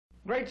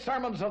great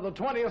sermons of the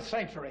 20th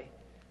century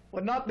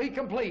would not be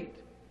complete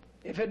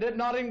if it did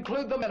not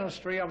include the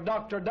ministry of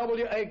Dr.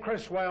 W.A.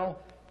 Criswell,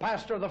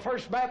 pastor of the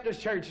First Baptist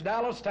Church,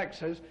 Dallas,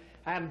 Texas,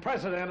 and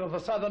president of the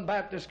Southern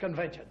Baptist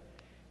Convention.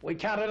 We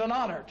count it an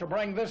honor to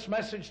bring this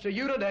message to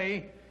you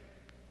today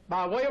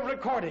by way of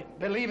recording,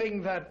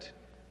 believing that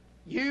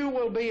you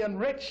will be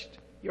enriched,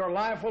 your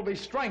life will be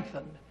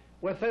strengthened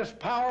with this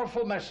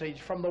powerful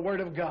message from the Word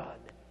of God.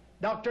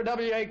 Dr.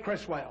 W.A.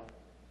 Criswell.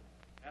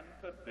 And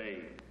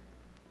today,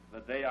 the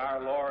day our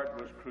Lord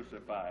was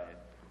crucified,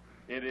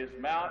 it is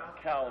Mount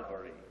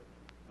Calvary,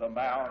 the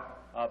Mount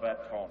of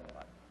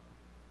Atonement.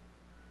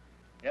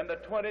 In the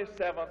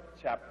 27th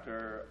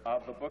chapter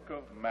of the book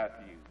of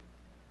Matthew,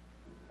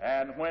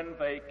 and when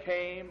they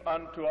came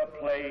unto a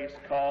place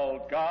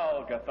called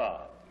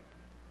Golgotha,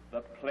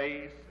 the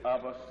place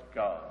of a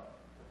skull,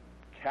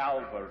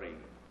 Calvary,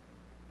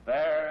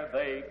 there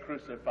they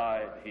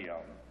crucified him.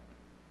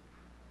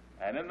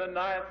 And in the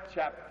 9th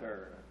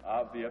chapter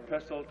of the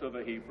epistle to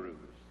the Hebrews,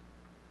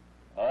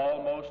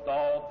 almost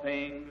all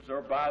things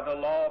are by the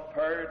law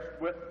purged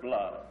with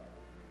blood,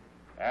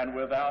 and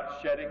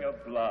without shedding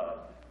of blood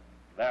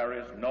there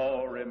is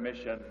no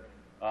remission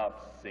of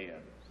sins.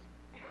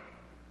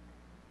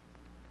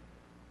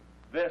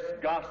 This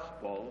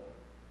gospel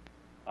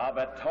of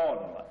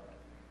atonement,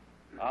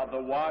 of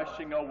the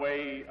washing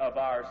away of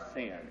our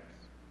sins,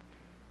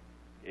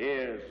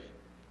 is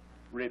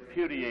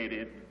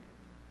repudiated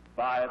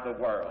by the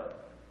world.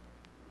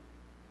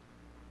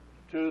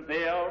 To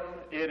them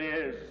it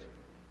is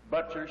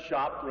butcher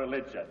shop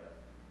religion.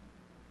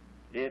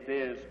 It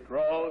is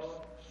gross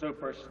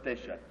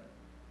superstition.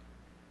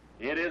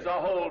 It is a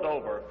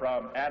holdover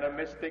from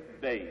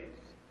animistic days.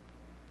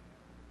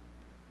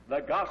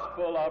 The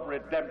gospel of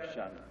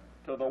redemption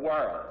to the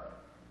world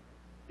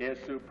is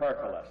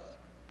superfluous.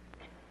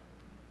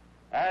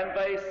 And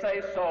they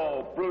say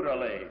so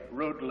brutally,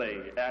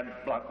 rudely, and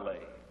bluntly.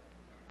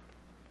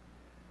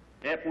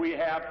 If we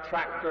have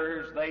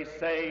tractors, they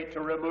say, to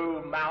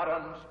remove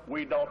mountains,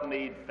 we don't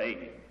need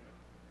faith.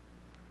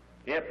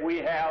 If we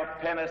have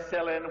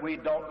penicillin, we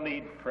don't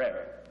need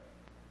prayer.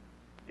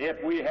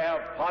 If we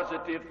have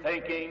positive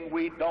thinking,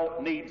 we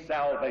don't need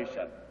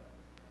salvation.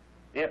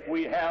 If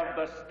we have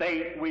the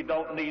state, we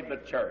don't need the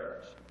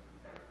church.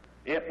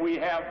 If we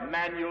have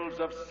manuals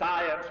of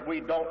science, we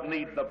don't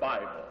need the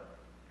Bible.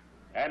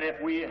 And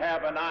if we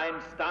have an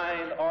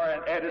Einstein or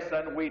an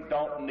Edison, we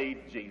don't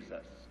need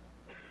Jesus.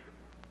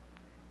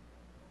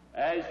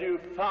 As you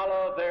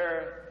follow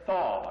their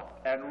thought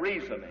and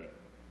reasoning,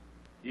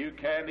 you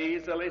can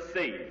easily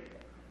see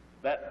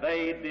that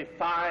they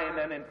define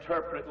and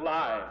interpret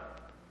life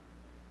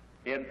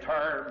in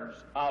terms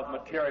of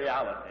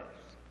materialities,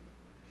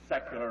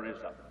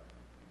 secularism.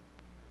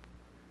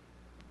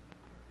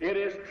 It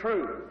is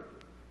true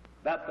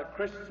that the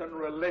Christian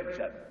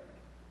religion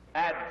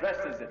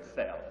addresses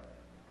itself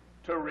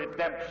to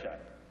redemption.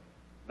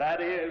 That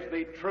is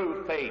the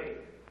true faith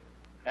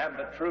and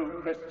the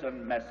true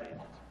Christian message.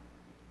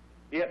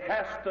 It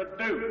has to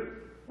do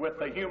with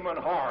the human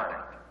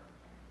heart.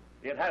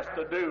 It has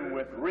to do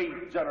with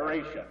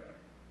regeneration.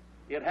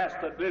 It has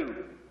to do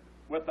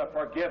with the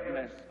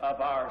forgiveness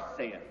of our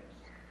sins.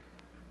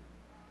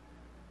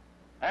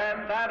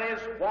 And that is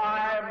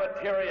why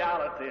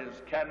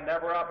materialities can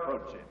never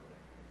approach it.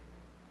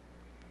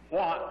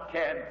 What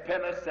can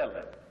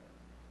penicillin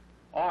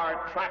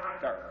or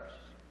tractors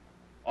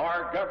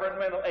or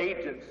governmental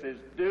agencies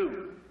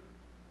do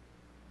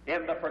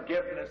in the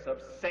forgiveness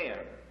of sin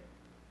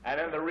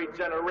and in the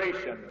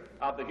regeneration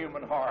of the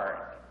human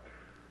heart?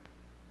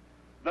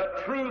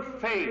 The true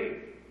faith,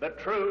 the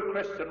true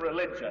Christian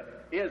religion,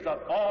 is of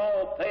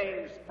all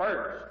things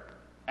first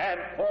and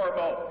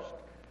foremost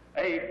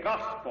a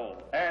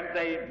gospel and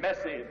a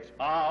message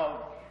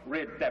of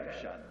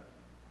redemption.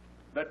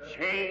 The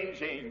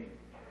changing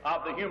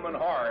of the human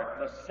heart,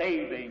 the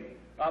saving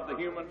of the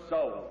human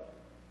soul.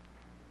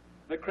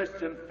 The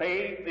Christian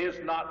faith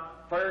is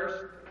not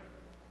first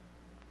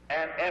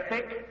an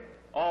ethic,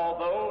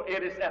 although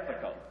it is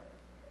ethical.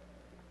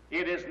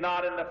 It is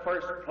not in the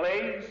first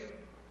place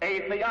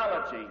a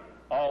theology,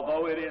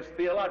 although it is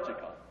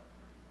theological.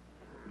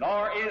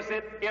 Nor is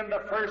it in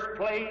the first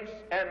place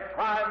and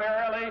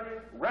primarily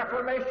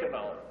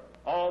reformational,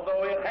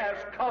 although it has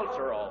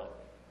cultural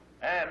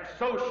and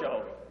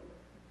social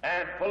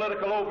and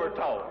political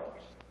overtones.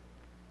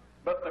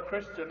 But the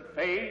Christian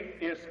faith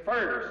is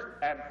first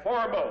and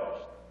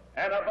foremost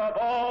and above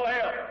all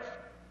else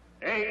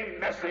a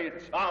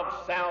message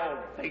of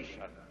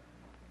salvation.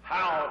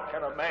 How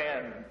can a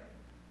man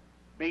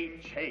be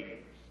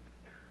changed?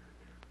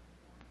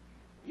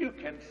 You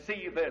can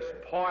see this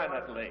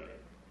poignantly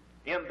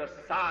in the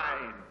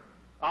sign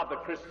of the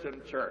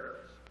Christian church.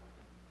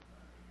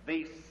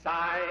 The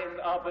sign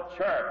of the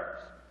church,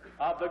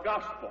 of the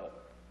gospel,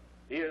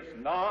 is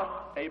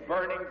not a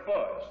burning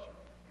bush,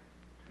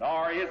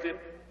 nor is it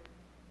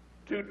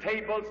two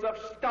tables of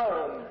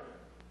stone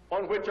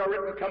on which are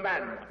written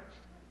commandments,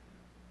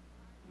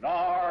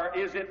 nor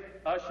is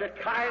it a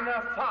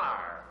Shekinah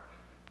fire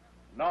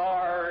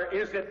nor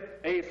is it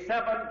a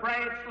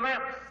seven-branched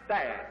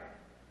lampstand,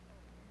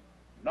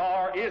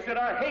 nor is it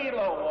a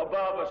halo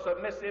above a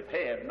submissive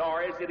head,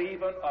 nor is it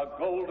even a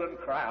golden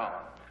crown,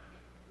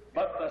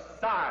 but the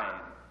sign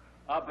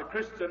of the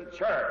Christian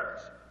church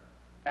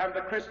and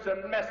the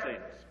Christian message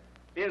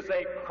is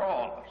a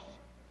cross,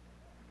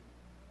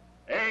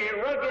 a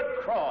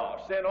rugged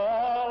cross in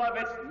all of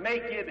its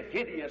naked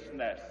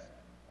hideousness,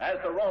 as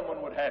the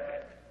Roman would have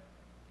it,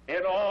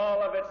 in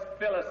all of its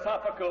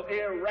philosophical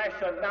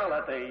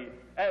irrationality,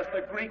 as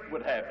the Greek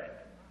would have it,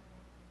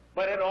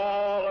 but in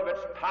all of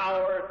its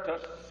power to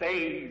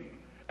save,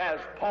 as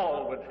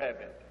Paul would have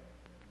it.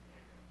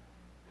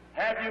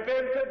 Have you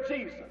been to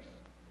Jesus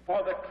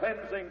for the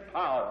cleansing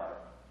power?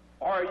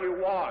 Are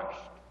you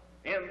washed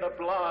in the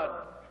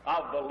blood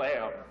of the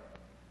Lamb?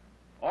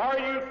 Are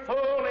you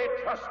fully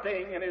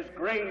trusting in his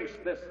grace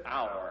this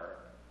hour?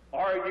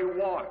 Are you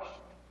washed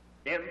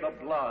in the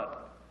blood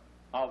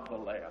of the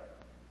Lamb?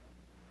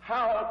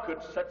 How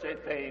could such a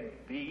thing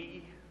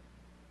be,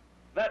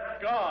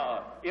 that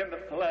God in the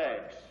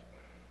flesh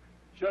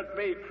should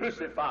be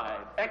crucified,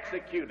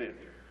 executed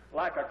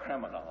like a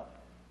criminal?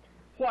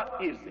 What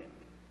is it?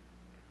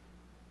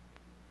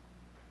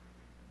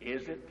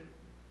 Is it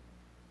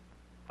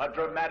a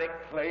dramatic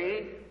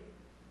play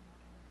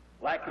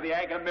like the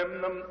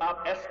Agamemnon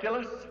of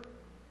Aeschylus,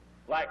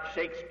 like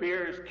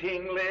Shakespeare's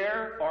King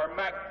Lear or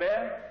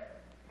Macbeth,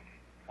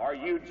 or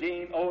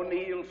Eugene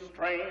O'Neill's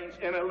Strange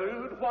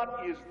Interlude?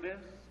 What is this?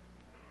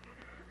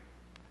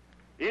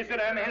 Is it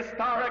an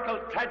historical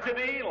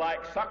tragedy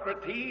like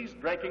Socrates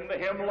drinking the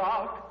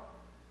hemlock,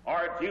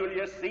 or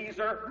Julius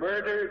Caesar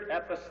murdered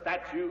at the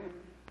statue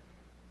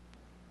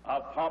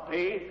of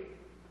Pompey,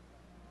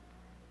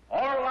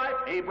 or like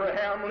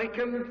Abraham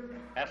Lincoln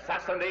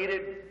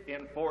assassinated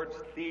in Ford's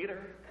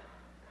Theater?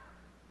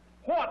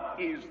 What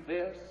is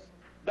this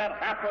that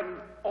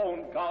happened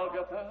on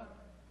Golgotha?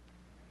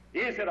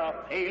 Is it a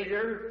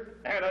failure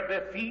and a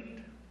defeat?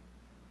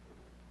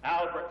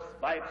 Albert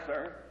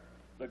Schweitzer,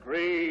 the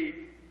great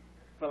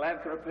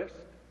philanthropist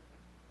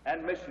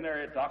and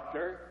missionary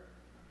doctor,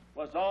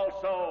 was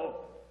also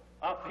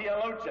a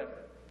theologian,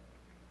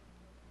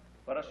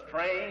 but a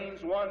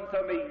strange one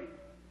to me.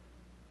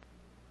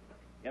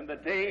 In the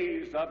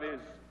days of his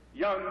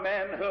young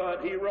manhood,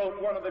 he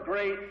wrote one of the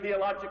great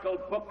theological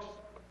books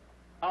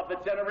of the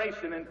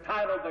generation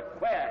entitled The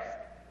Quest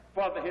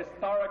for the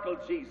Historical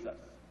Jesus.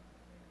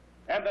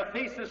 And the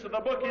thesis of the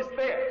book is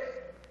this,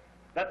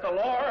 that the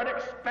Lord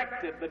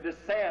expected the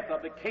descent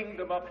of the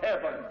kingdom of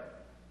heaven,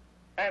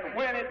 and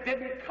when it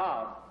didn't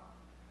come,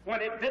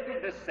 when it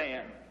didn't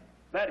descend,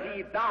 that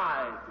he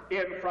died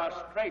in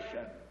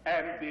frustration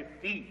and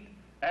defeat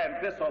and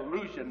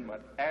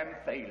disillusionment and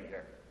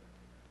failure.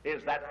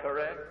 Is that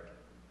correct?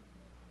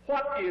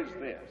 What is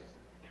this?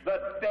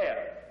 The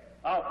death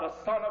of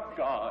the Son of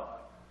God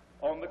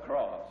on the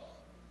cross.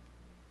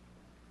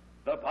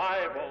 The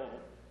Bible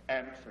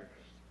answers.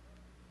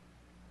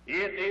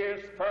 It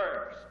is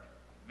first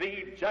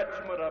the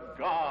judgment of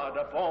God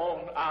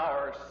upon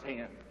our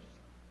sins.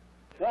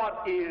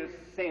 What is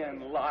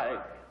sin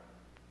like?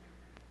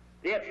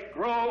 Its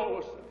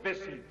gross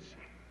visage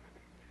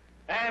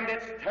and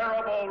its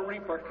terrible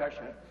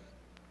repercussions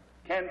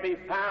can be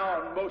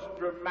found most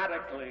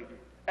dramatically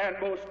and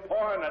most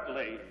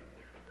poignantly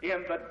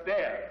in the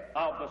death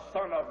of the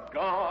Son of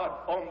God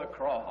on the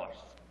cross.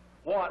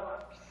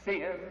 What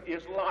sin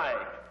is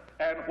like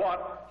and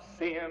what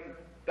sin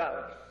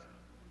does.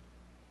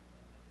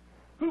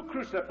 Who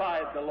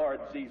crucified the Lord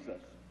Jesus?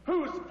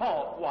 Whose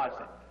fault was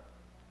it?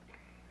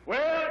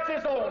 Well, it's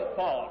his own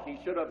fault. He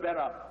should have been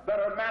a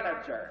better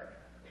manager.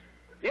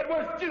 It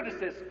was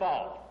Judas's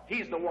fault.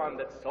 He's the one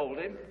that sold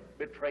him,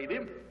 betrayed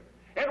him.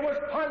 It was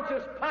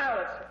Pontius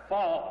Pilate's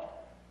fault.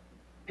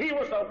 He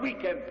was a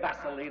weak and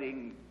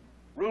vacillating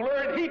ruler,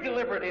 and he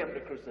delivered him to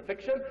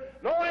crucifixion.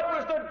 No, it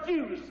was the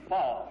Jews'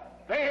 fault.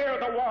 They're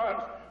the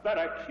ones that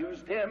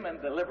accused him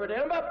and delivered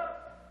him up.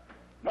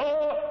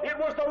 No, it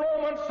was the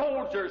Roman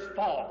soldiers'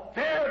 fault.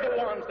 They're the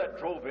ones that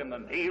drove in the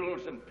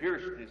nails and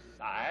pierced his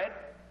side.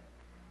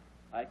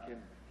 I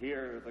can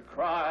hear the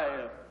cry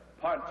of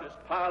Pontius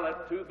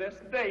Pilate to this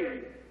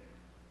day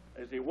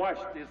as he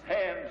washed his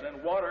hands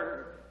in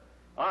water.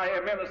 I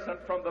am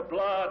innocent from the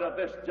blood of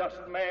this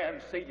just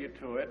man, see you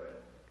to it.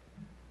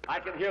 I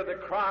can hear the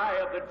cry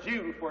of the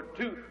Jew for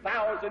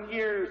 2,000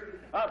 years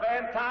of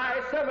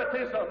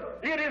anti-Semitism.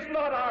 It is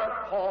not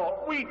our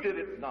fault. We did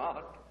it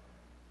not.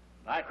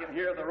 I can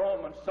hear the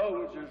Roman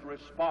soldiers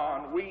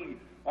respond, we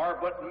are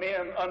but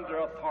men under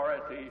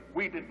authority.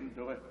 We didn't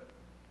do it.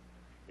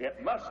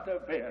 It must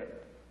have been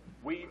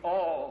we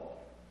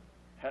all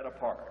had a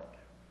part.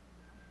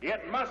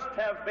 It must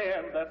have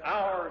been that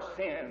our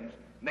sins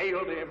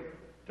nailed him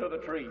to the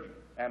tree,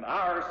 and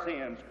our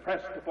sins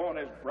pressed upon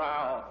his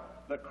brow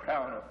the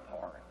crown of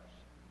thorns.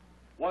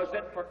 Was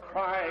it for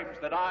crimes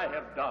that I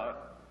have done?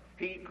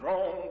 He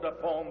groaned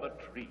upon the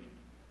tree.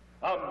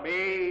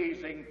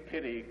 Amazing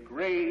pity,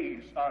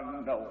 grace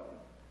unknown,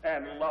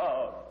 and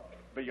love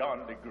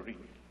beyond degree.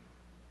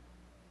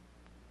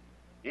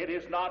 It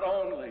is not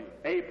only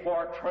a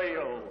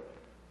portrayal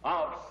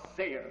of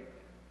sin,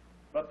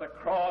 but the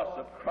cross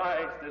of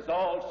Christ is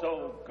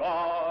also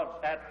God's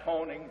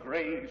atoning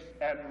grace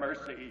and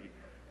mercy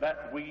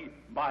that we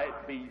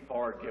might be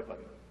forgiven.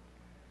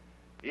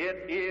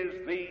 It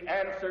is the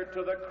answer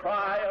to the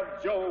cry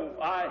of Job,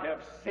 I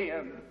have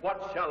sinned,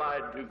 what shall I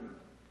do?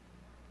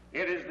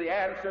 It is the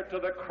answer to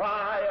the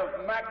cry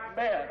of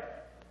Macbeth,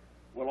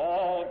 will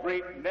all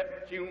great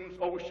Neptune's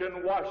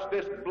ocean wash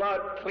this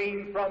blood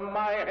clean from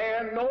my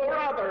hand? No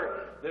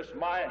other. This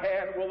my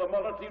hand will the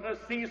multitude of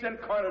seas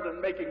incarnate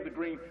and making the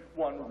green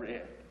one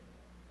red.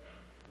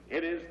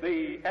 It is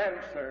the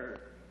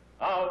answer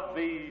of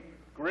the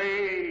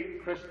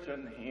great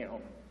Christian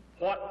hymn.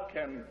 What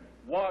can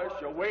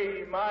wash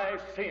away my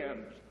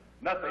sins?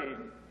 Nothing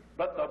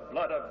but the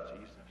blood of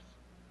Jesus.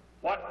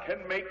 What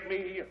can make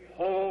me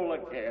whole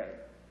again?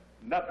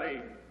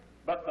 Nothing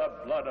but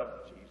the blood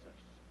of Jesus.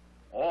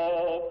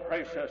 Oh,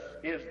 precious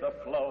is the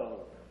flow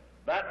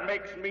that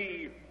makes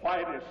me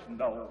white as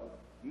snow.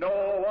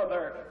 No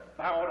other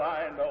fount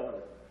I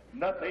know,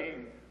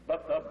 nothing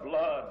but the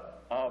blood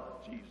of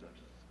Jesus.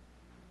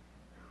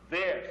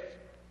 This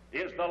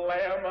is the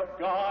Lamb of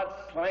God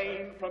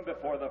slain from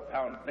before the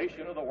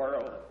foundation of the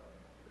world.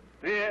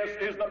 This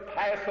is the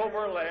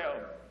Passover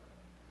Lamb.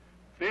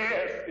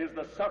 This is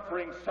the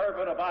suffering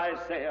servant of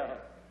Isaiah.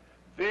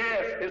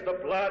 This is the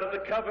blood of the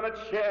covenant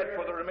shed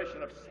for the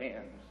remission of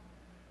sins.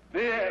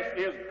 This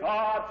is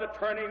God's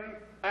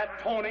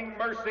atoning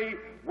mercy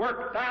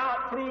worked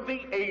out through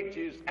the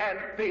ages, and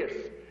this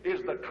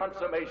is the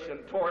consummation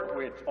toward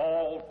which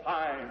all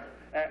time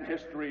and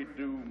history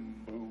do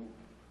move.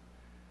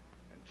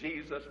 And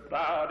Jesus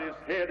bowed his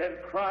head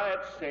and cried,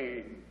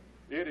 saying,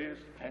 it is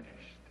finished.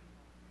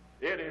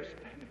 It is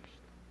finished.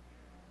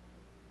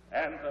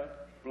 And the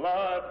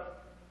blood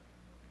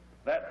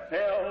that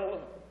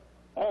fell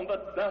on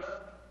the dust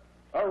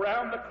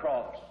around the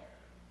cross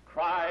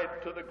cried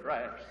to the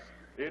grass,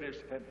 it is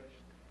finished.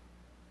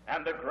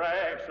 And the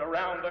grass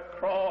around the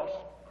cross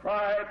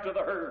cried to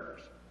the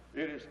herbs,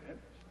 it is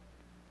finished.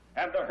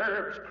 And the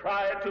herbs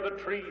cried to the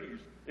trees,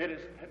 it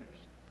is finished.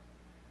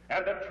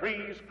 And the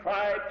trees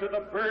cried to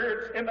the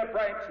birds in the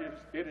branches,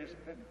 it is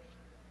finished.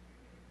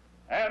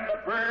 And the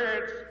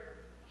birds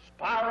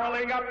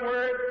spiraling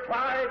upward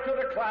cried to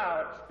the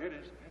clouds, it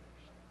is finished.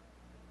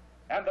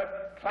 And the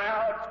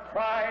clouds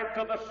cried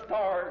to the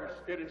stars,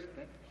 it is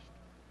finished.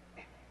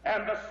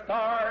 And the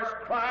stars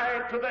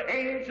cried to the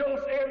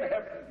angels in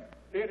heaven,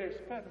 it is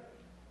finished.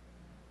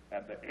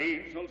 And the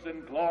angels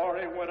in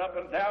glory went up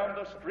and down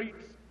the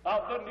streets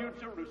of the New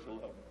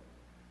Jerusalem,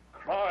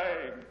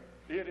 crying,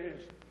 it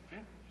is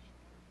finished.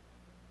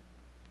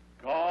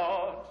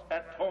 God's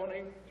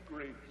atoning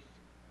grace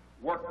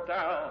worked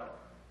out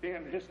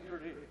in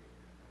history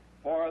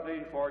for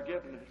the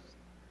forgiveness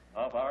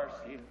of our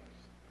sins.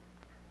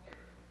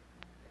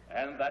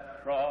 And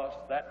that cross,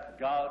 that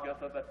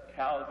Golgotha, that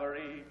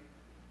Calvary,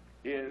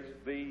 is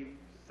the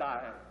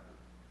sign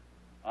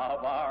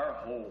of our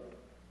hope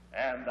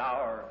and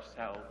our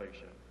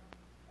salvation.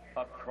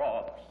 A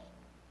cross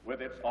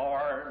with its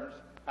arms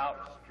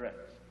outstretched,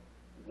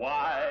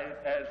 wide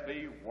as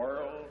the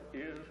world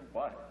is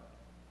wide,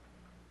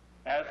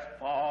 as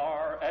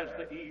far as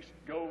the east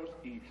goes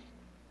east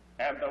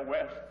and the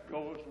west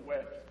goes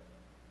west,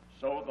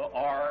 so the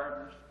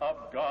arms of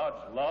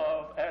God's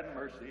love and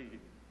mercy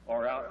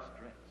are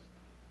outstretched.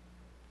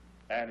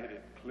 And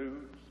it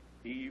includes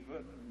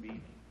even me.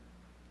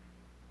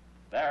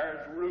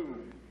 There's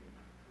room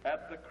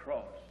at the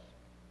cross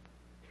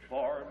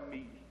for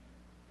me.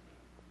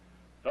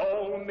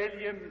 Though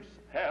millions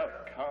have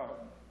come,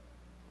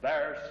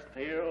 there's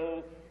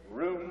still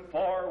room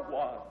for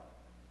one.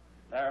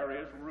 There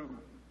is room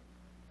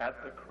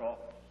at the cross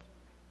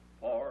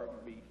for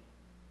me.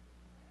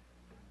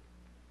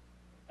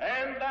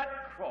 And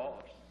that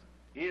cross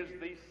is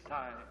the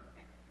sign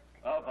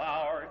of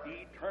our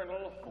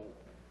eternal hope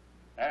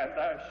and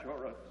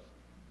assurance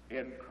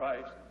in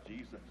Christ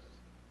Jesus.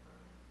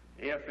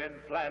 If in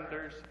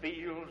Flanders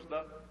fields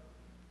the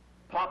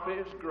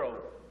poppies grow,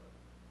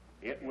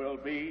 it will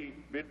be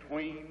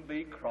between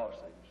the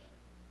crossings,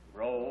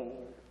 row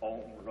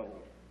on row,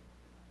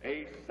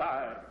 a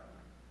sign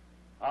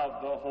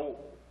of the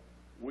hope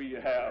we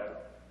have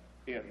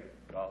in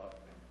God.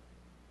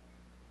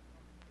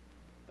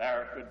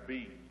 There could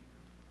be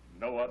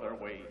no other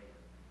way.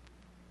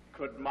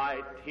 Could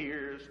my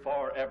tears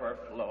forever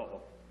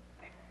flow?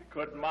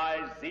 Could my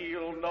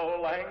zeal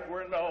no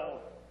languor know?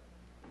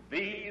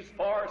 These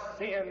for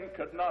sin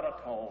could not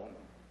atone.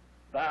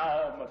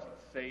 Thou must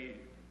save,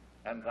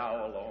 and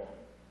thou alone.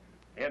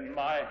 In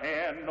my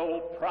hand no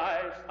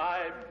price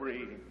I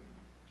bring,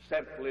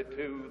 simply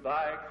to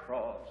thy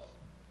cross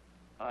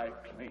I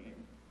cling,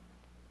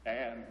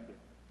 and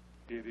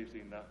it is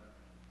enough.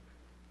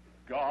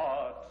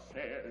 God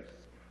says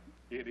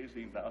it is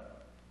enough.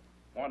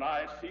 When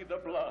I see the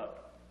blood,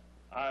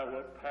 I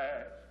will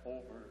pass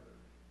over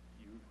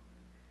you.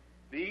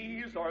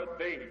 These are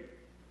they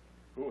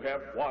who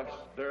have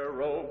washed their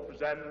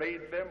robes and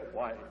made them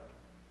white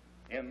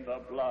in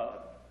the blood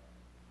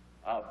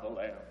of the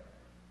Lamb.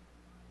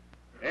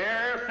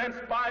 Ere since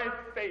by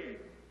faith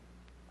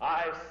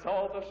I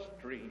saw the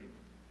stream,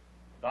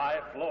 thy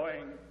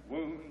flowing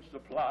wounds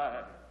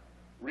supply,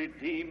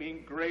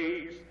 redeeming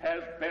grace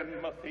has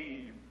been my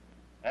theme,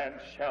 and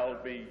shall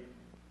be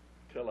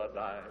till I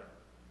die.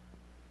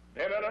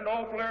 Then in a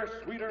nobler,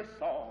 sweeter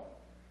song,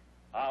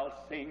 I'll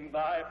sing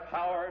thy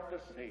power to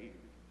save,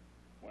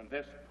 when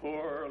this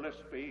poor,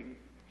 lisping,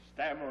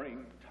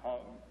 stammering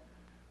tongue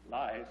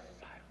lies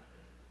silent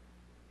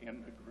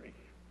in the grave.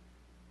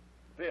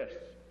 This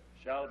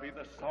shall be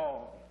the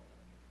song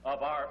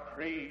of our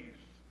praise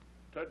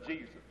to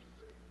Jesus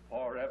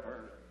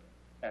forever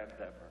and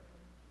ever.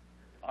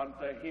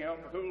 Unto him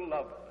who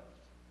loved us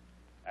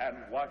and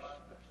washed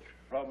us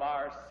from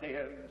our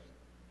sins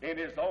in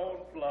his own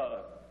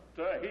blood,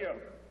 to him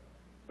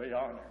be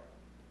honor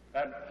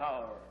and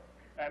power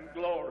and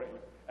glory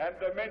and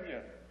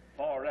dominion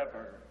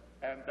forever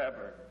and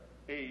ever.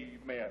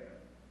 Amen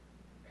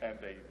and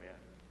amen.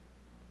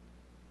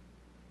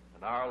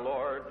 And our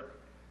Lord,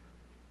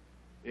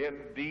 in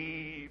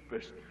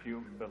deepest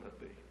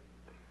humility,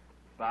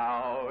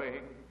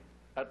 bowing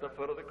at the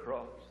foot of the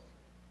cross,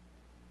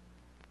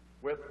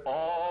 with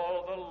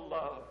all the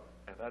love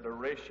and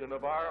adoration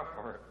of our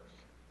hearts,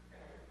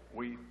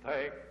 we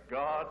thank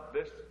God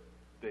this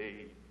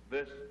day,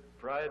 this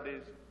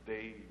Friday's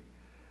day,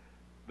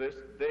 this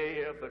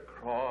day of the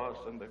cross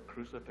and the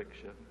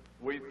crucifixion.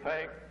 We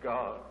thank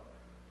God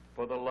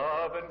for the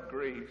love and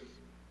grace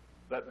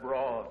that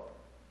brought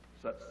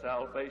such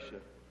salvation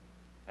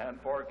and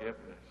forgiveness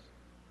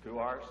to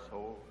our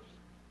souls.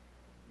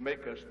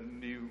 Make us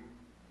new.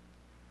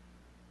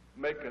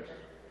 Make us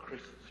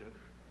Christian.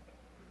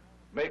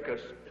 Make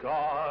us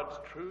God's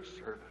true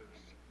servants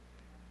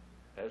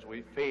as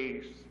we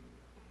face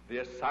the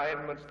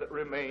assignments that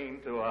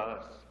remain to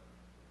us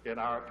in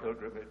our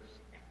pilgrimage,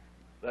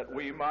 that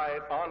we might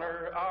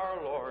honor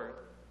our Lord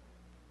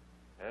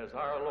as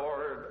our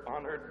Lord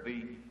honored thee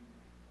in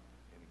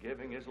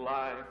giving his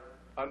life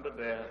unto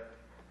death,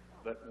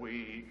 that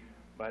we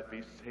might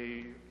be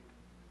saved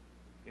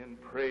in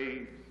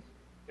praise,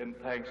 in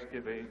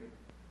thanksgiving,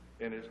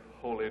 in his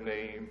holy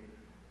name.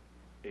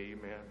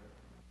 Amen.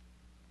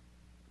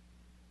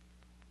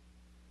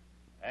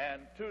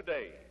 And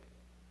today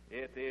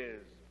it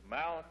is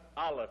Mount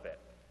Olivet,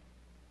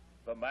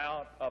 the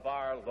mount of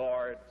our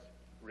Lord's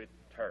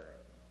return.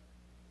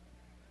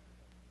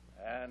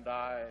 And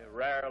I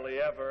rarely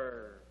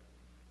ever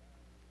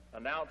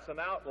announce an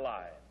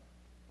outline,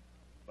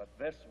 but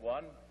this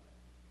one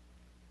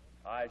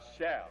I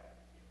shall.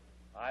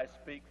 I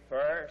speak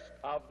first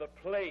of the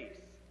place,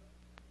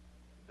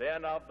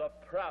 then of the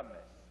promise,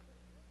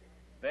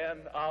 then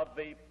of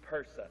the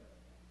person.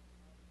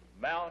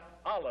 Mount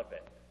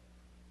Olivet,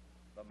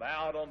 the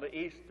mount on the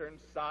eastern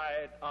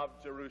side of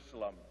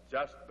Jerusalem,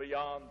 just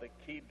beyond the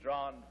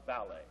Kidron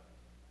Valley.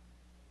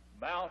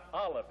 Mount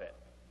Olivet,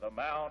 the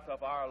mount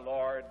of our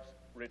Lord's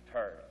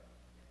return.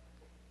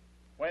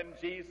 When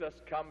Jesus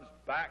comes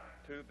back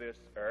to this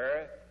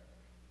earth,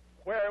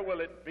 where will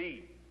it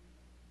be?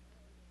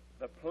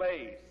 The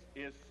place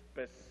is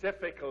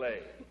specifically,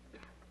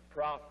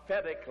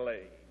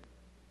 prophetically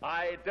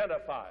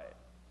identified.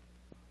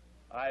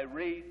 I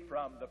read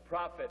from the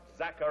prophet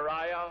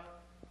Zechariah,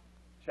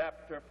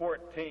 chapter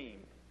 14,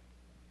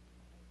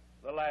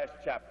 the last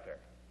chapter.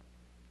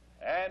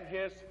 And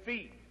his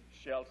feet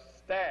shall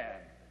stand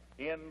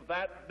in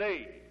that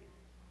day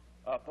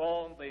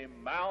upon the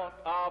Mount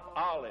of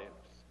Olives,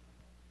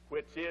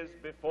 which is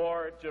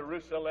before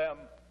Jerusalem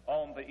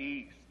on the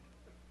east.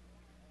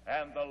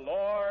 And the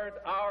Lord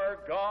our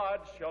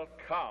God shall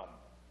come,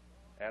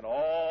 and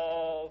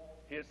all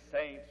his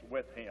saints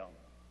with him.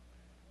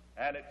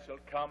 And it shall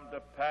come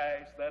to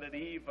pass that at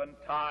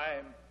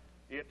eventime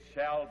it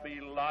shall be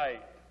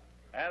light,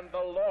 and the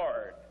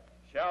Lord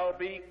shall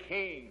be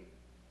king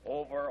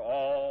over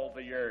all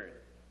the earth.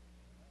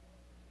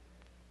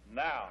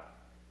 Now,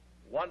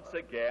 once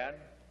again,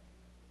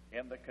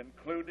 in the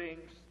concluding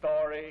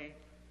story,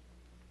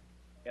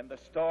 in the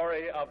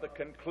story of the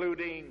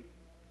concluding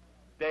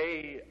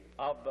day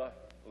of the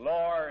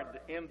Lord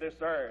in this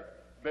earth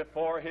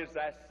before his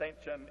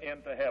ascension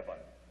into heaven,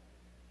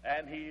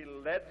 and he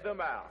led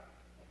them out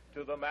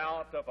to the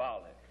Mount of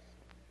Olives.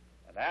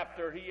 And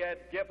after he had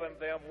given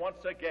them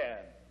once again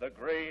the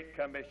Great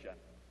Commission,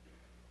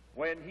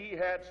 when he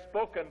had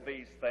spoken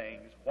these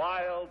things,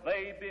 while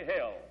they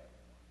beheld,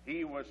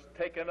 he was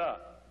taken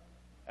up,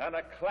 and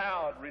a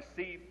cloud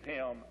received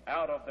him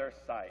out of their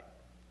sight.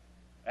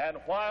 And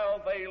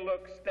while they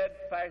looked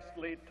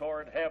steadfastly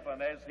toward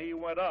heaven as he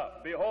went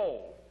up,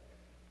 behold,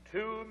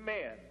 two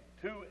men,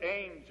 two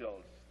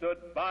angels,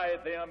 stood by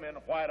them in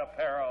white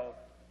apparel,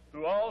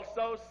 who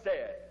also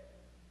said,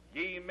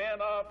 Ye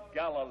men of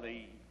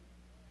Galilee,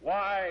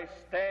 why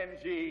stand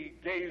ye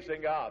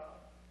gazing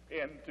up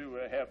into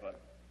heaven?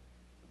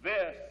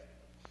 This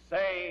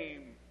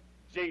same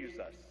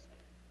Jesus,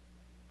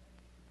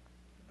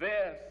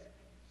 this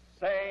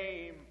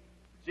same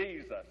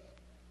Jesus,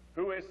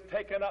 who is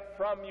taken up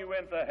from you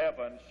into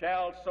heaven,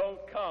 shall so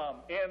come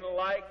in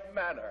like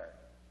manner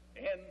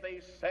in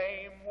the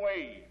same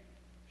way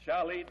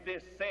shall he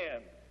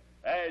descend,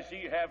 as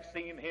ye have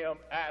seen him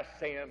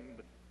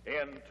ascend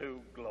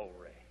into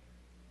glory.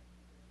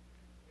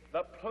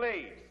 The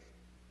place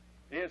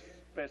is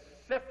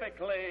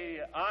specifically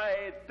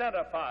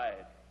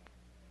identified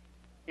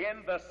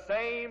in the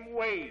same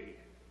way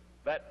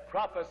that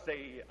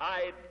prophecy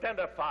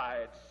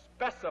identified,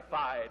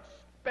 specified,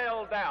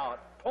 spelled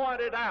out,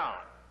 pointed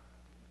out,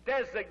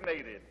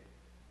 designated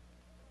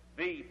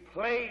the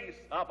place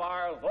of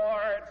our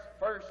Lord's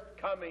first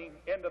coming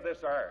into this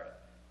earth.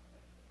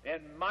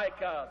 In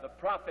Micah, the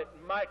prophet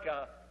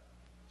Micah,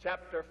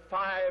 chapter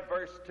 5,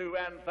 verse 2,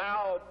 and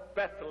thou,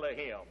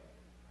 Bethlehem,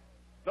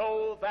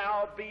 though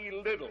thou be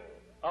little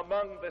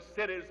among the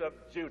cities of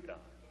Judah,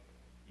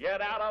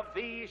 yet out of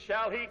thee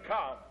shall he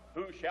come,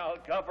 who shall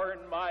govern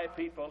my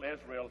people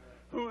Israel,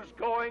 whose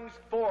goings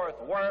forth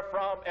were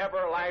from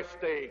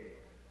everlasting.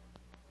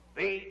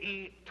 The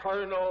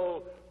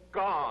eternal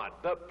God,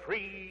 the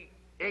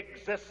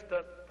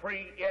pre-existent,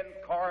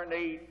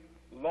 pre-incarnate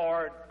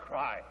Lord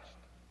Christ.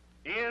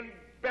 In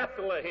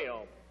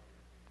Bethlehem,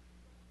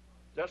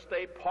 just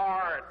a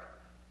part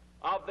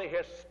of the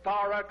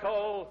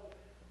historical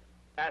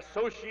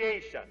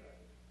association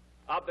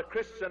of the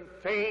Christian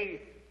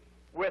faith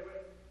with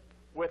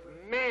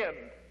men.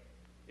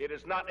 It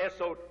is not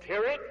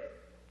esoteric.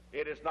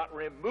 It is not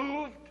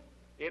removed.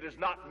 It is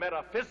not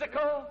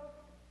metaphysical.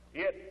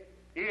 It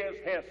is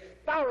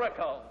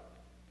historical.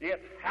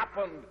 It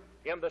happened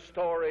in the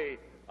story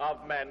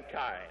of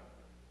mankind.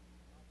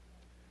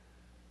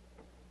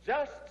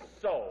 Just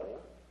so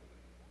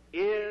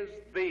is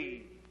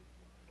the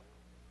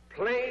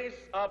place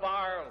of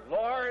our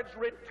Lord's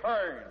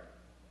return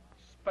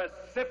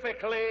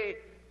specifically,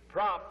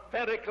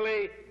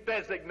 prophetically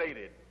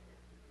designated.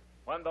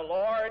 When the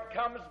Lord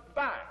comes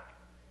back,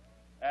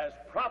 as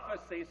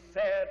prophecy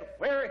said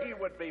where he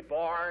would be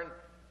born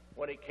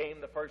when he came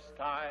the first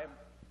time,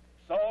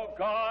 so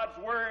God's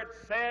word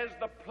says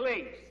the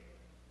place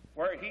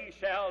where he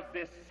shall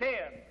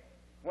descend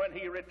when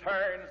he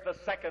returns the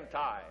second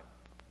time.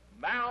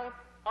 Mount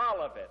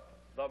Olivet,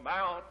 the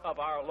mount of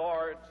our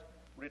Lord's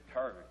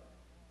return.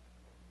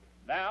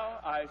 Now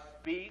I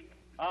speak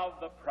of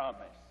the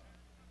promise.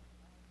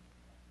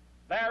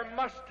 There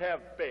must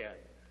have been,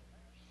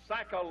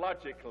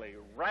 psychologically,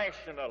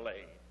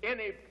 rationally,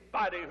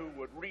 anybody who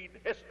would read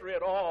history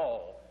at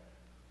all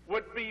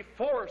would be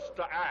forced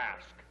to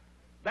ask,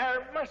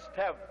 there must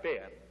have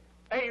been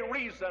a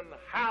reason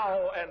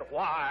how and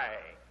why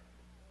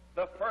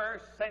the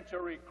first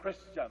century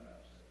Christians,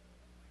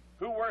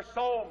 who were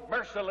so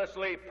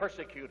mercilessly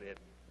persecuted,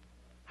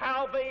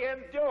 how they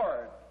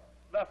endured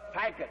the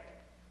faggot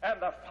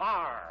and the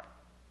fire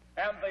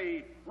and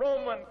the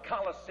Roman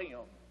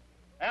Colosseum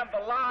and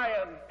the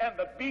lion and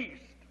the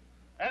beast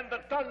and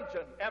the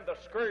dungeon and the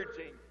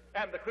scourging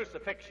and the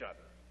crucifixion.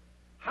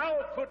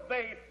 How could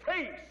they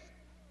face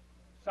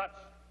such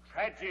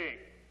tragic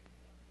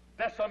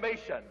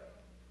decimation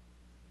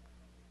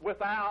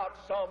without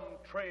some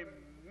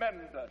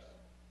tremendous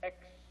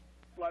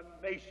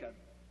explanation,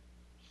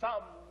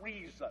 some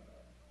reason?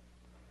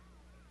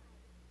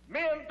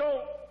 Men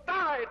don't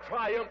die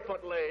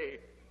triumphantly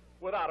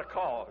without a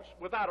cause,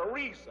 without a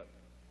reason.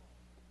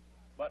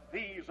 But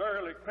these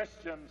early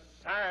Christians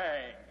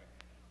sang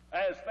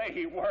as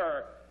they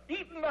were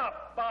eaten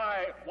up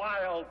by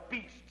wild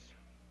beasts.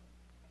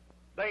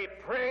 They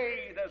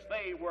prayed as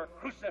they were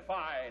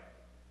crucified.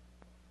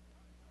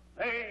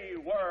 They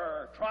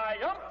were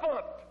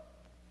triumphant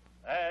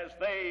as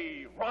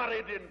they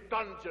rotted in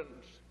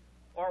dungeons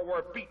or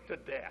were beat to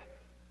death.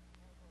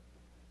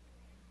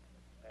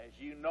 As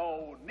you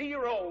know,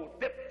 Nero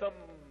dipped them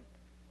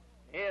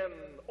in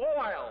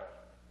oil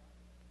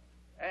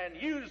and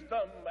used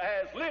them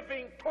as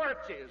living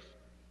torches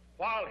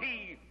while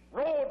he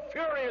rode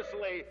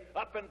furiously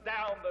up and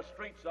down the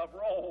streets of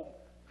Rome,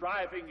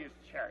 driving his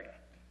chariot.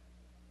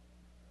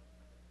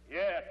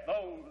 Yet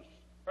those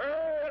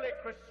early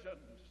Christians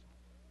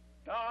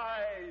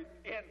died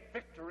in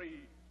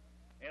victory,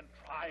 in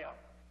triumph.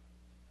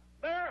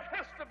 There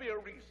has to be a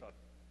reason.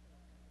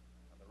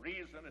 And the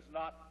reason is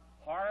not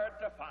hard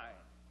to find.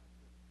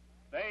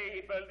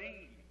 They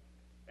believe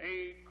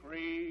a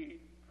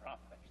great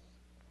promise.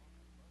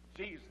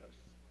 Jesus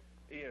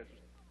is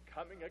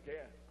coming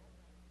again.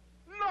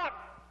 Not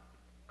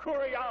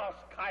Kurios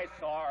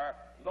Caesar,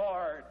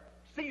 Lord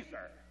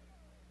Caesar,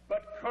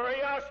 but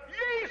Kurios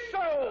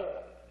Jesu,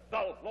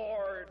 the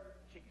Lord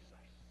Jesus.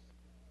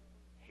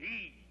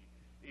 He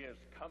is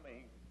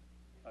coming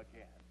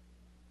again.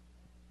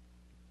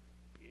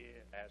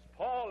 As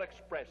Paul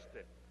expressed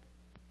it,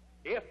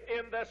 if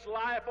in this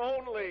life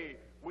only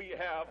we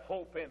have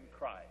hope in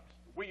Christ,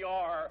 we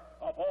are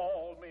of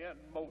all men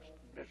most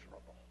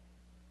miserable.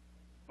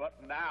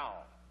 But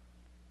now,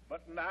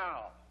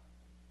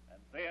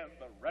 and then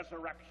the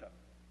resurrection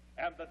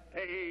and the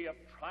day of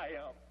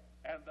triumph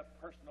and the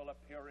personal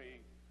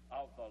appearing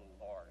of the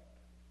Lord.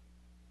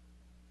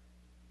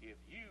 If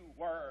you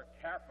were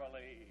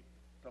carefully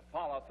to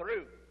follow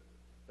through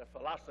the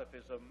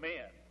philosophies of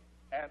men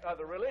and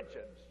other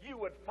religions, you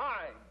would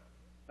find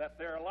that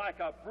they're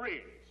like a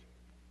bridge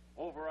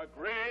over a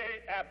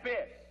great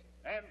abyss,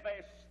 and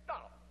they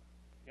stop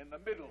in the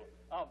middle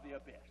of the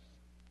abyss.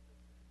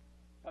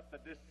 But the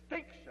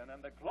distinction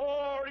and the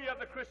glory of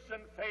the Christian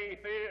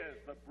faith is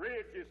the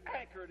bridge is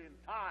anchored in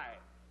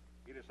time.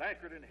 It is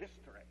anchored in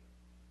history.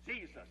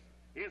 Jesus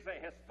is a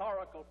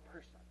historical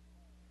person.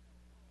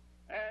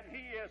 And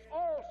he is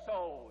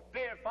also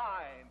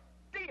divine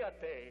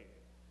deity.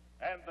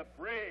 And the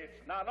bridge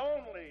not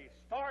only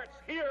starts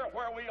here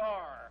where we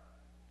are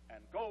and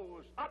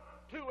goes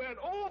up to and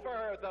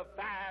over the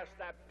vast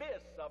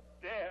abyss of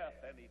death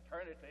and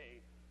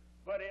eternity,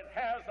 but it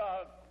has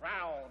a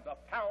ground, a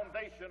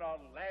foundation, a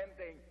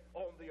landing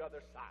on the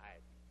other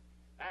side.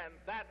 And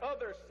that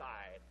other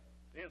side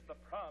is the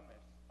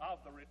promise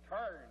of the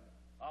return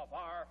of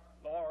our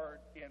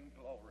Lord in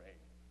glory.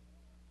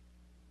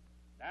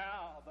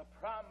 Now, the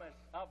promise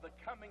of the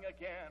coming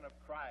again of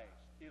Christ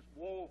is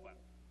woven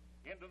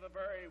into the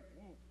very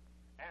woof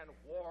and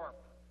warp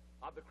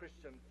of the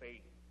Christian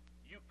faith.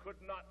 You could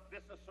not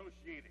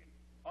disassociate it,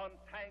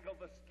 untangle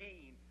the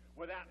skein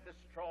without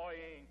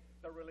destroying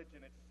the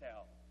religion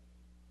itself.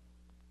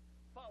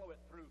 Follow it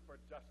through for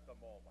just a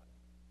moment.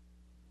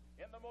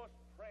 In the most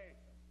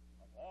precious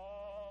of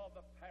all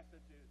the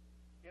passages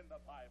in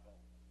the Bible,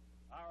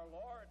 our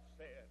Lord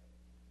said,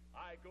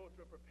 I go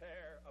to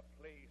prepare a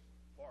place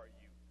for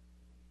you.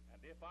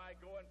 And if I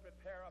go and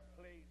prepare a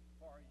place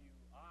for you,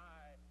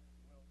 I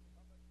will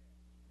come again.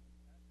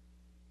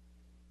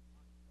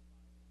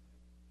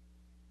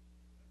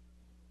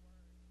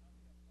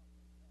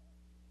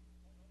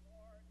 For the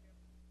Lord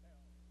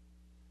himself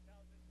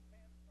shall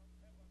descend from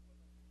heaven with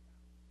a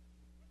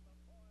shout, with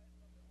the voice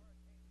of the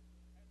archangel,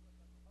 and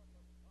with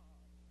the trump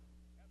of God.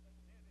 And the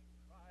dead in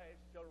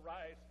Christ shall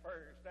rise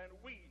first, and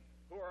we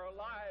who are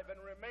alive and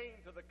remain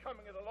to the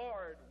coming of the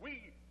Lord, we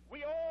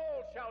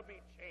all shall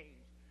be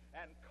changed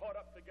and caught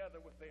up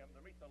together with them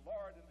to meet the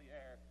Lord in the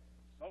air.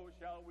 So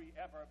shall we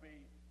ever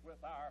be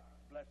with our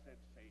blessed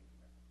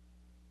Savior.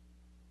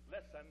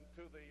 Listen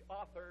to the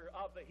author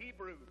of the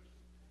Hebrews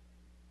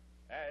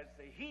as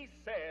he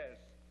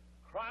says,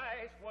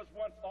 Christ was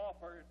once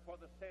offered for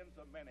the sins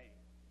of many,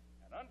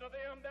 and unto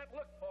them that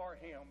look for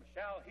him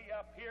shall he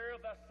appear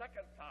the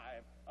second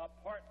time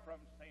apart from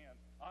sin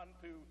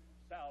unto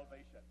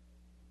salvation.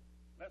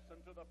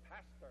 Listen to the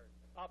pastor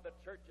of the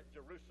church at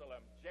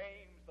Jerusalem,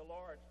 James, the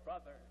Lord's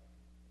brother.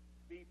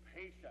 Be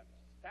patient.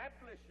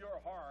 Establish your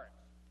hearts,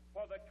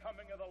 for the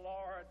coming of the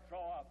Lord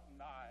draweth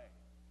nigh.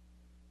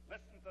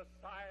 Listen to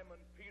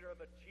Simon Peter,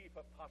 the chief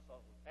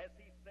apostle, as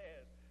he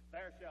says,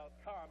 there shall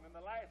come in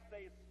the last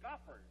days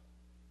scoffers,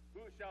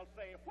 who shall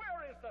say,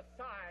 where is the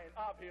sign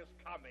of his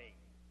coming?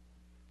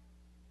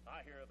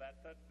 I hear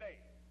that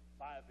today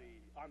by the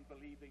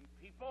unbelieving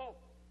people.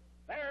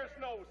 There's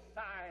no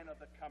sign of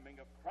the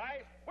coming of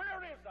Christ.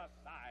 Where is the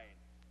sign?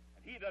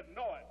 And he doesn't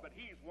know it, but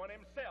he's one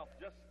himself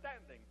just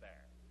standing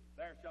there.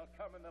 There shall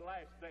come in the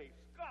last days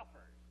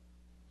scoffers,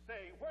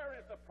 saying, where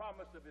is the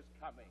promise of his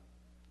coming?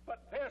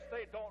 But this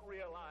they don't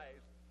realize,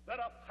 that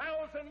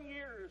 1,000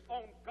 years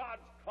on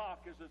God's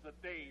clock is as a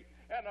day,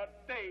 and a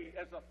day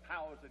as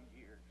 1,000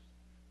 years.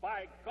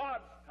 By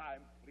God's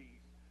time,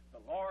 please,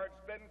 the Lord's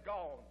been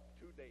gone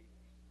 2 days.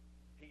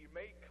 He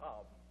may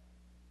come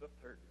the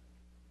third.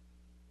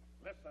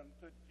 Listen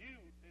to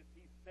Jude as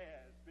he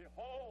says,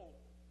 behold,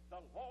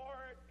 the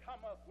Lord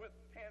cometh with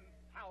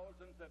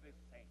 10,000s of his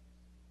saints.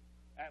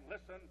 And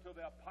listen to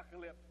the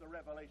Apocalypse, the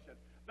Revelation.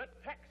 The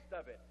text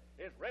of it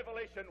is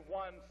Revelation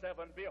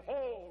 1:7.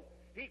 Behold,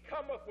 he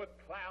cometh with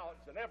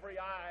clouds, and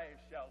every eye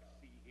shall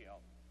see him.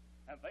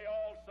 And they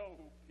also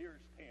who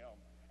pierced him,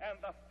 and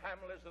the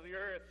families of the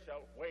earth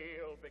shall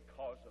wail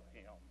because of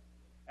him.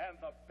 And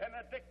the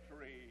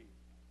benedictory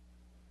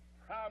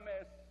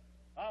promise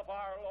of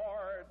our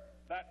Lord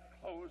that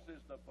closes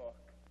the book.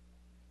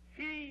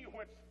 He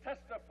which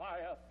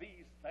testifieth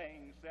these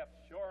things saith,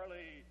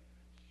 surely,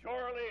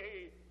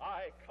 surely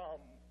I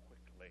come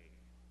quickly.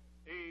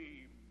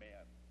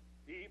 Amen.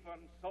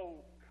 Even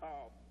so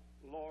come,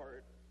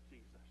 Lord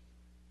Jesus.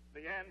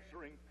 The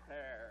answering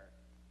prayer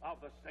of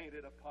the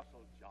sainted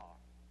Apostle John.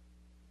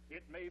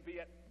 It may be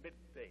at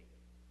midday.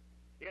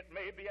 It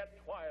may be at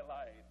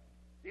twilight.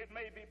 It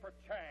may be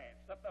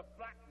perchance that the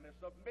blackness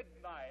of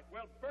midnight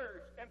will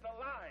burst into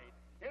light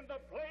in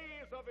the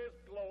blaze of his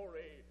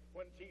glory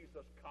when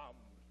Jesus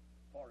comes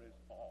for his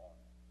own.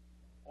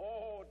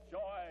 Oh,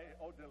 joy,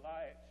 oh,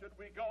 delight, should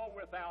we go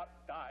without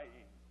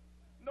dying.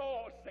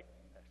 No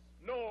sickness,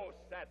 no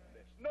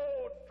sadness,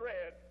 no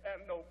dread,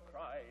 and no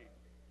crying.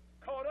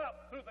 Caught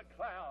up through the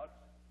clouds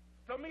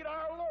to meet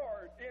our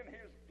Lord in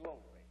his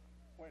glory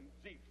when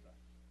Jesus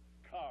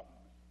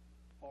comes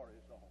for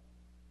his own.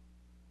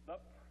 The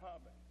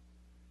promise.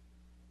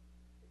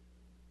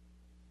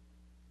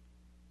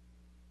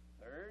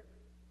 Third,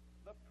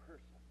 the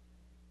person.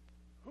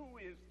 Who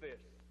is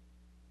this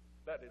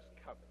that is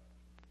coming?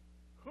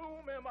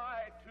 Whom am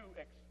I to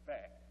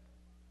expect?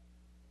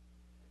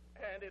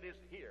 And it is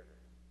here,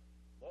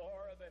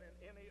 more than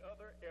in any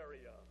other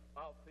area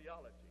of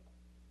theology,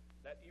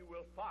 that you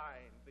will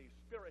find the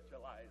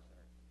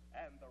spiritualizer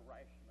and the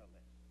rationalizer.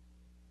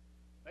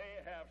 they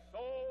have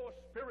so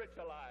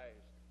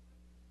spiritualized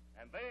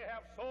and they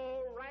have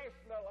so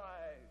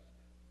rationalized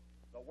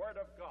the Word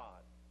of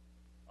God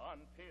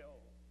until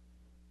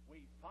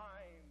we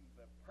find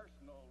the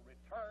personal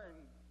return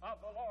of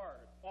the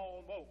Lord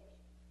almost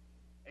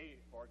a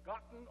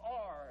forgotten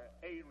or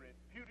a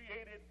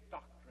repudiated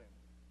doctrine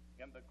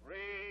in the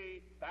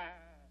great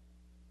vast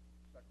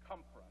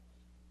circumference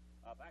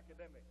of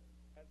academic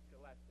and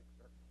scholastic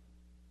circles.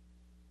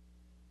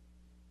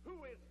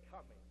 Who is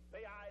coming?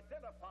 They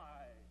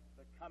identify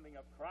the coming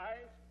of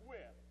Christ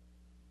with.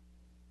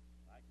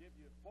 I give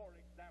you 4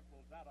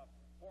 examples out of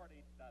 40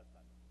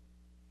 dozen.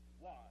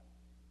 1,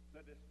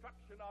 the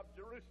destruction of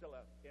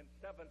Jerusalem in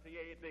 70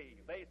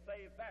 A.D. They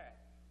say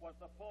that was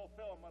the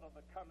fulfillment of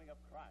the coming of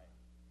Christ.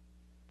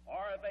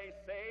 Or they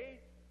say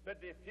the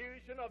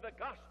diffusion of the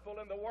gospel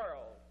in the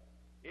world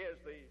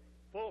is the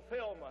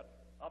fulfillment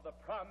of the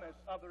promise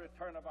of the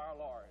return of our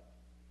Lord.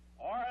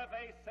 Or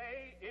they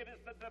say it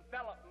is the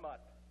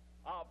development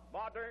of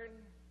modern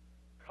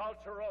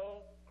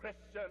cultural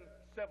Christian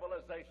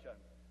civilization.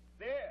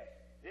 This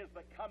is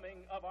the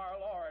coming of our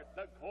Lord,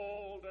 the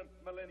golden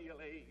millennial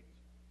age.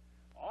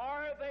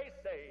 Or they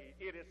say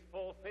it is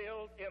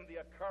fulfilled in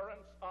the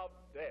occurrence of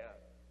death.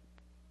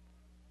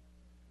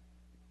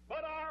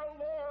 But our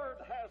Lord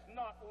has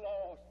not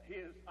lost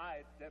his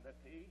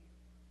identity,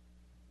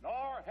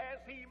 nor has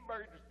he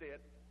merged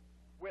it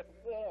with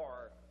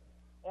war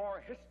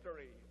or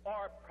history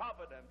or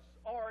providence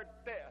or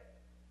death,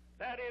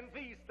 that in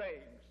these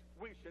things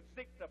we should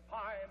seek to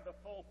find the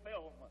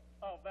fulfillment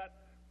of that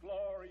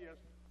glorious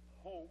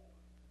hope.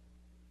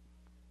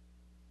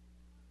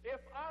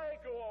 If I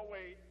go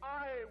away,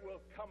 I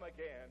will come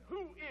again.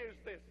 Who is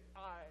this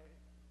I?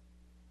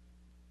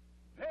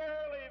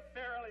 Verily,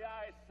 verily,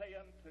 I say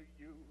unto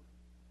you,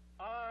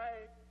 I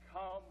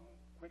come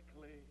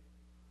quickly.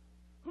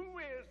 Who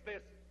is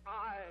this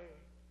I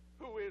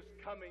who is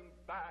coming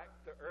back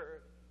to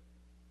earth?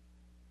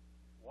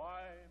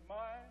 Why,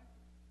 my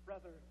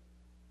brother,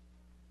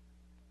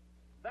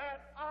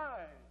 that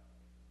I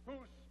who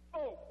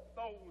spoke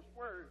those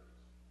words,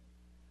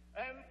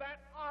 and that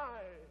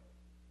I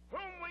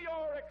whom we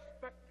are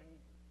expecting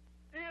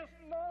is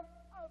none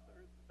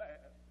other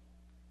than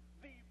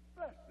the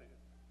blessed,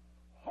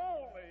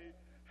 holy,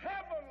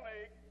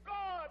 heavenly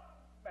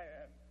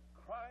God-man,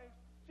 Christ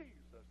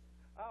Jesus,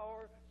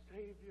 our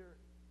Savior.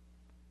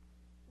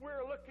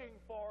 We're looking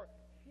for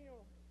him.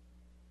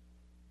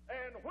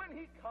 And when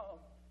he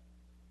comes,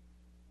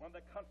 when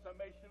the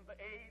consummation of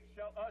the age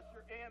shall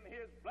usher in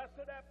his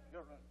blessed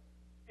appearance,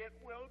 it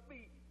will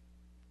be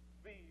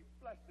the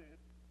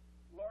blessed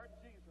Lord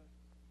Jesus,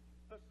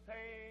 the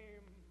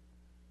same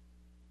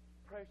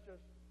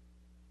precious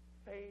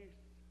face,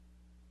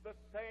 the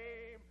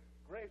same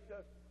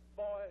gracious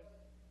voice,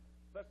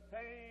 the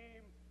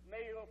same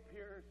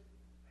nail-pierced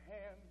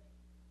hands,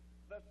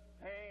 the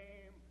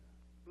same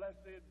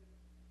blessed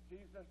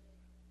Jesus.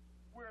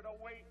 We're to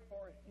wait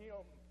for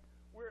him.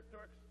 We're to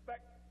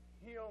expect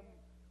him.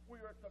 We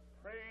are to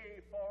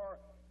pray for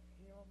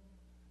him.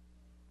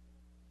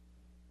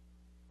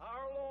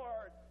 Our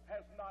Lord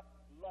has not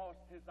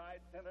lost his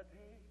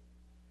identity.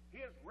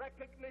 His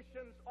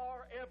recognitions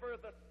are ever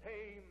the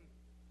same.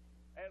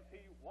 As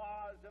he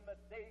was in the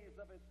days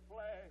of his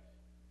flesh,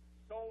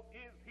 so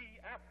is he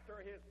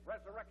after his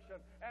resurrection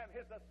and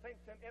his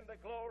ascension into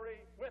glory,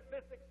 with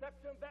this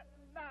exception that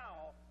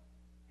now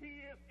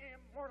he is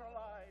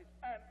immortalized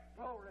and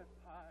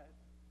glorified.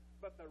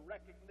 But the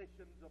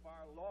recognitions of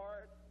our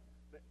Lord,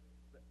 the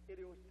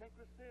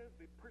idiosyncrasies,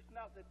 the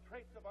personality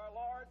traits of our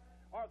Lord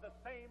are the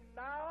same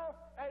now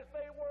as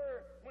they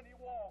were when he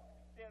walked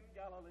in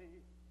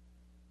Galilee.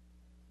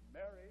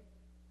 Mary,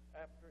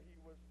 after he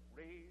was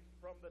raised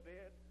from the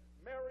dead,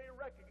 Mary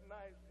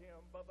recognized him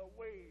by the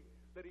way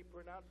that he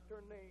pronounced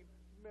her name,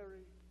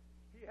 Mary.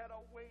 He had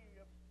a way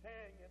of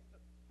saying it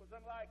that was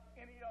unlike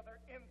any other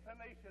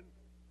intonation,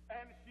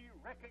 and she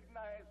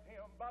recognized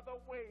him by the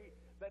way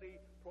that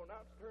he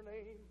pronounced her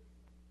name.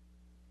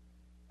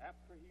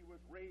 After he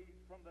was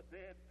raised from the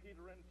dead,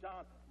 Peter and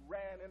John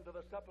ran into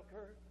the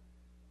sepulchre,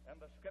 and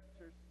the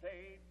scriptures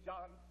say,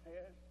 John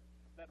says,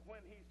 that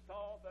when he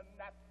saw the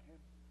napkin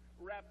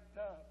wrapped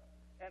up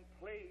and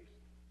placed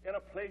in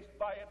a place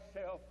by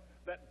itself,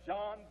 that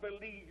John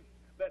believed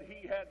that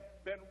he had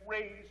been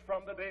raised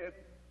from the dead.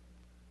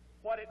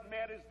 What it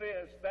meant is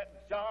this,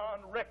 that John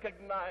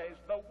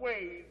recognized the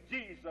way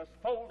Jesus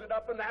folded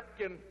up a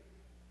napkin.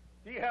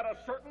 He had a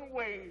certain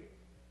way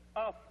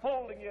of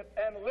folding it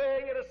and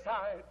laying it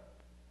aside.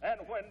 And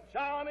when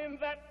John in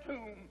that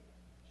tomb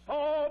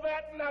saw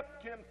that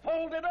napkin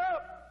folded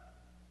up,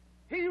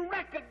 he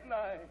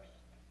recognized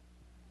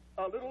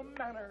a little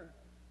manner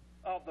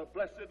of the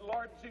blessed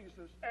Lord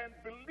Jesus and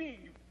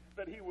believed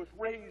that he was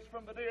raised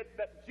from the dead,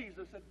 that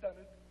Jesus had done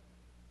it.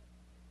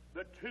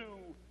 The two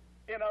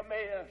in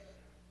Emmaus,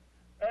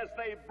 as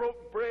they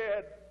broke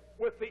bread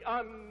with the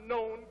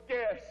unknown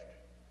guest,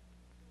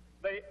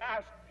 they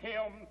asked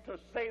him to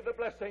say the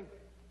blessing.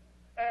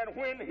 And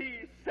when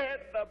he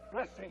said the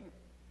blessing,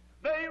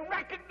 they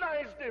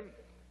recognized him.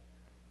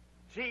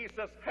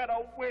 Jesus had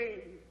a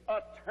way,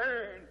 a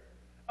turn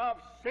of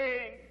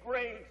saying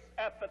grace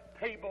at the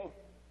table.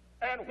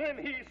 And when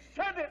he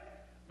said it,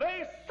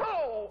 they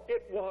saw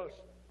it was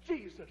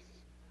Jesus.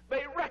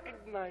 They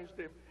recognized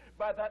him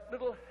by that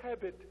little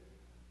habit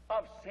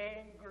of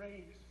saying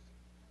grace.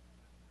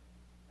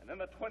 And in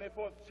the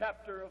 24th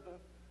chapter of the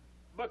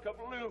book of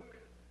Luke,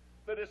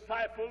 the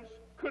disciples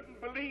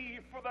couldn't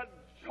believe for the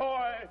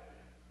joy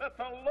that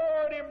the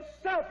Lord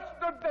himself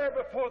stood there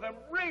before them,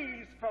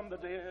 raised from the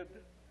dead.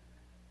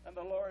 And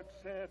the Lord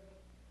said,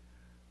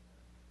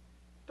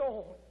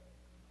 don't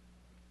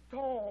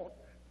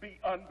be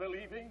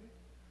unbelieving.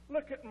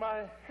 Look at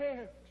my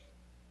hands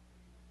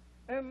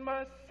and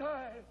my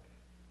side.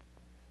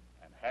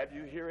 And have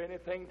you here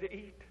anything to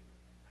eat?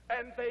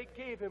 And they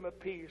gave him a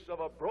piece of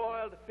a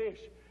broiled fish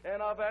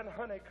and of an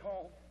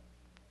honeycomb.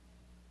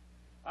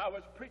 I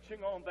was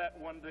preaching on that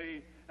one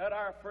day at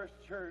our first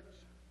church,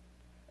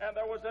 and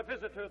there was a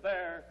visitor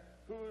there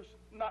who's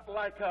not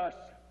like us.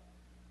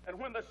 And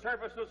when the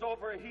service was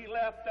over, he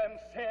left and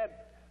said,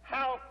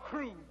 how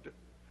crude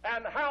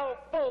and how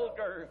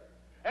vulgar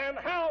and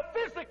how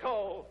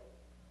physical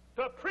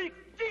to preach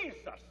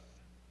Jesus,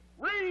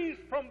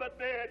 raised from the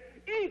dead,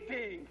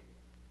 eating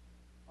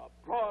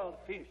a broiled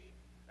fish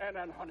and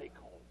an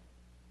honeycomb.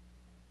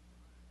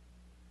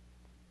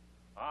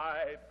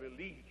 I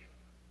believe.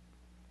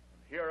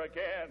 Here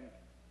again,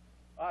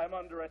 I'm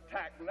under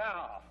attack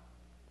now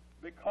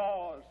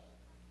because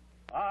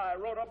I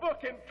wrote a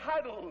book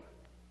entitled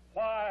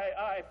Why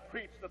I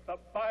Preach That the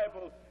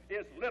Bible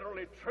is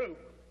Literally True.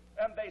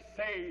 And they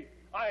say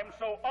I am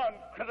so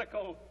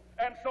uncritical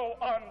and so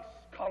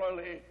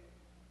unscholarly.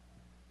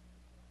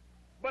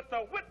 But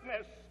the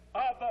witness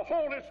of the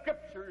Holy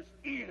Scriptures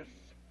is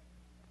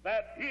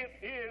that it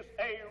is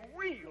a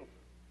real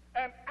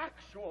and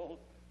actual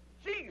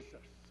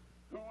Jesus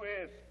who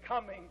is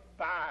coming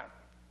back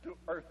to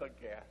earth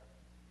again.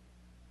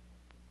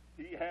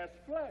 He has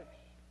flesh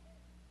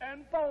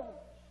and bones.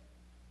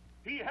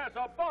 He has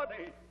a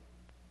body.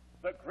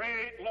 The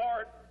great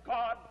Lord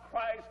God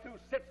Christ who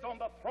sits on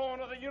the throne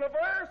of the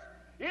universe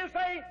is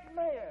a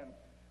man,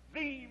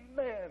 the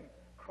man,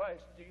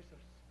 Christ Jesus.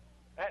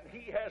 And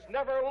he has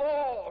never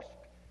lost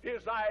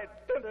his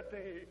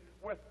identity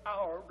with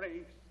our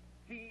race.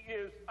 He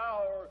is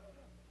our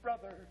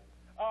brother,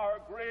 our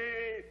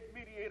great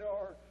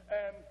mediator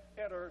and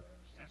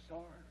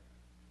intercessor.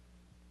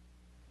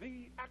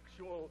 The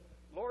actual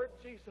Lord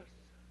Jesus.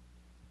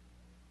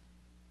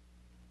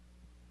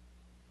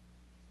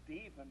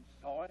 Stephen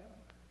saw him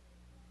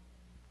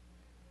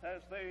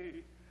as they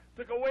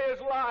took away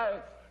his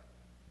life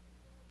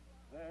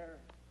there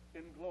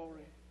in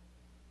glory.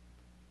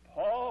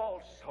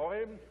 Paul saw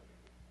him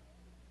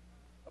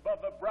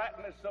above the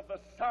brightness of the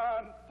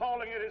sun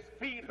falling at his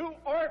feet. Who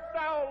art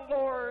thou,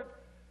 Lord?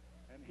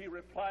 And he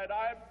replied,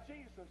 I am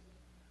Jesus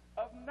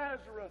of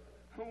Nazareth,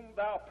 whom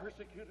thou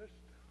persecutest.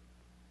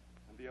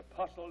 And the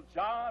Apostle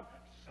John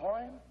saw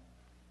him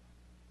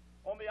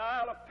on the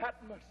Isle of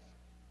Patmos.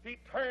 He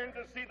turned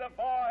to see the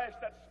voice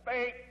that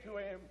spake to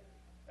him.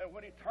 And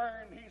when he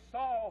turned, he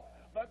saw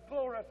the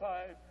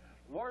glorified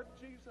Lord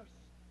Jesus.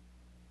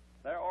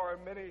 There are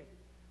many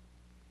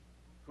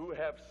who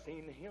have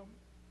seen him.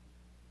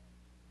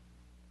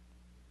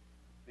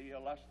 The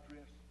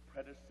illustrious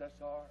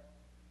predecessor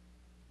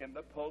in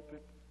the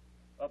pulpit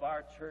of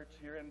our church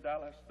here in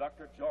Dallas,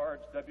 Dr. George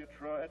W.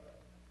 Truett,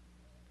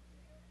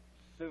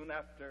 soon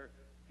after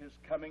his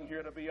coming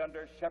here to be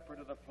under shepherd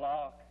of the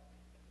flock,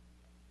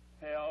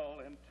 fell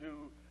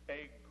into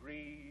a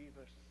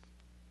grievous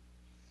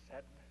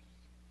sadness.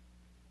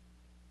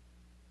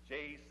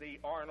 J.C.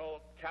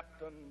 Arnold,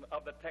 captain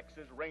of the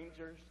Texas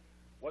Rangers,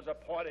 was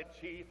appointed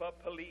chief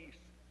of police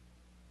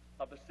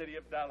of the city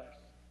of Dallas.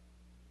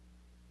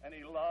 And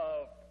he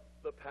loved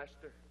the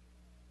pastor.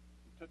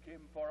 He took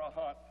him for a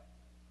hunt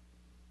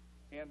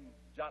in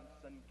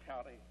Johnson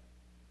County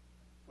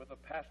with the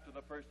pastor of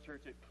the First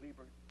Church at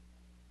Cleburne.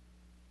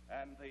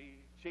 And the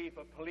chief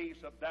of police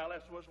of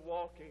Dallas was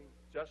walking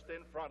just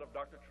in front of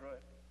Dr.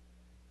 Truett.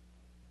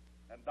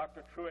 And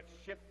Dr. Truett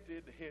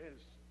shifted his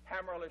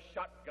hammerless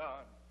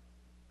shotgun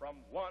from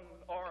one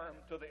arm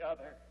to the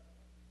other.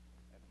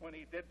 And when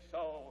he did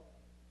so,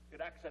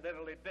 it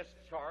accidentally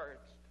discharged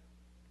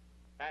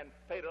and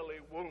fatally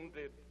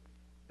wounded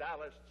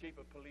Dallas chief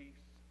of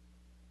police.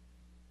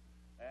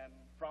 And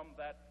from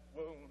that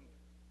wound,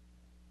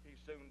 he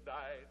soon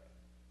died.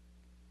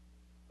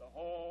 The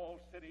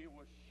whole city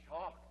was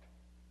shocked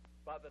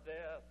by the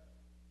death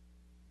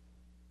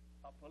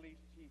of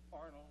Police Chief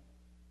Arnold,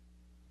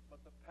 but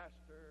the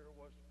pastor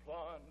was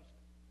plunged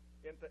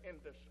into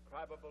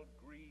indescribable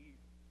grief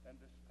and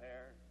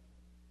despair.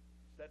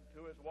 Said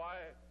to his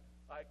wife,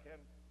 I can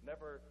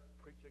never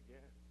preach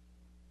again.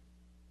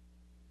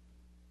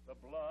 The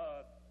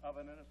blood of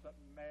an innocent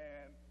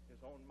man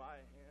is on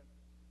my hands.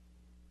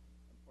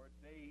 And for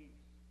days,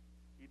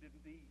 he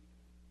didn't eat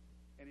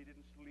and he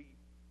didn't sleep.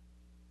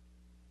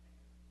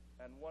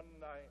 And one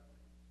night,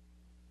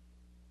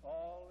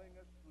 falling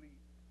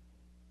asleep,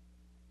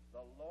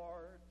 the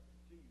Lord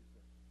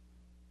Jesus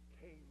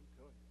came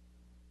to him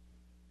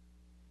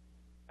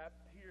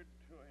appeared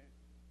to him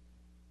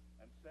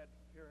and said,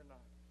 "Fear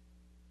not.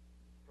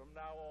 From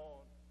now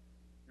on,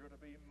 you're to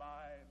be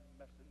my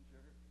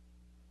messenger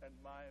and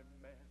my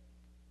man."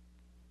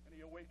 And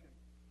he awakened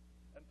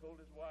and told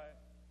his wife.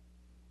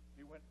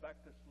 He went back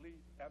to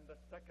sleep, and the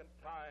second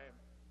time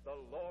the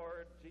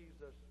Lord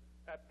Jesus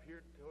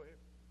appeared to him.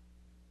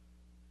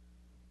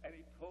 And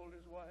he told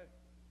his wife.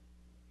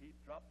 He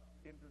dropped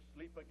into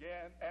sleep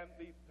again, and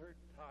the third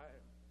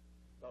time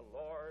the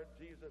Lord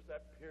Jesus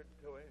appeared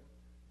to him.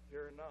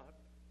 "Fear not.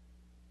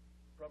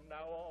 From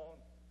now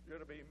on, you're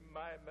to be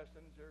my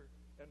messenger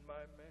and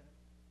my man."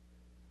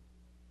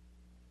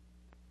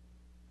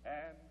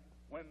 And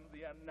when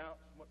the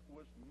announcement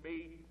was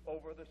made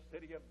over the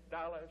city of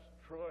Dallas,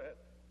 Truett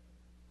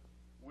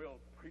will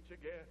preach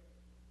again.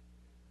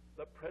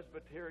 The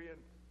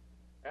Presbyterian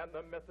and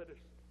the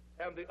Methodist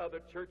and the other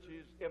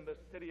churches in the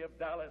city of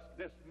Dallas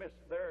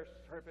dismissed their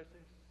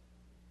services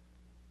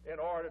in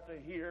order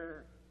to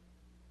hear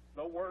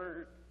the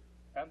word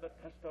and the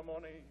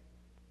testimony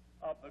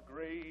of the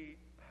great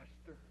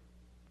pastor.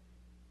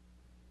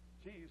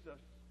 Jesus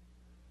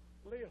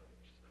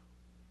lives.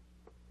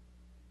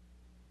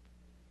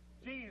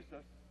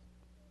 Jesus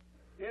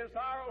is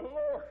our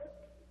Lord.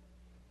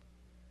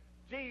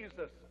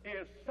 Jesus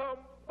is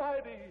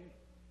somebody.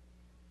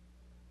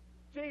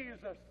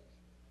 Jesus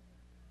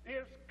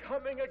is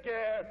coming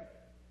again.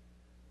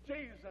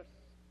 Jesus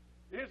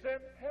is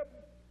in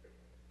heaven,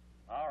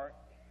 our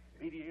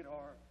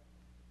mediator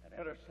and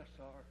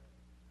intercessor.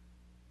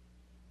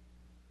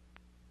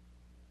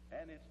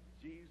 And it's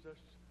Jesus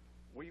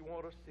we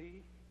want to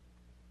see.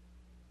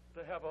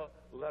 To have a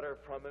letter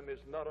from him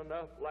is not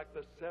enough, like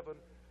the 7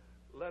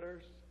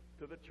 letters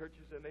to the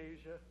churches in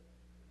Asia.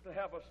 To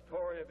have a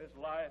story of his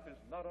life is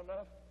not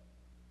enough.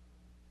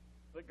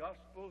 The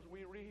Gospels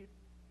we read,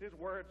 his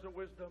words of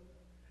wisdom,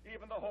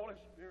 even the Holy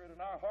Spirit in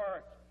our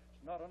hearts,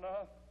 it's not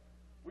enough.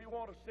 We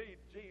want to see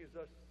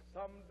Jesus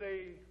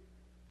someday,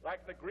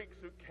 like the Greeks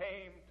who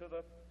came to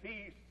the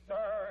feast,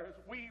 sirs,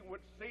 we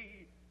would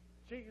see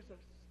Jesus.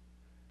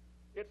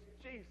 It's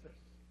Jesus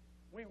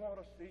we want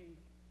to see.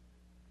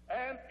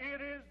 And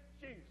it is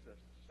Jesus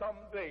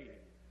someday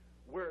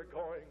we're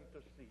going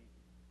to see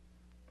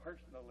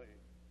personally,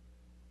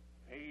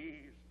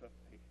 face to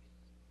face.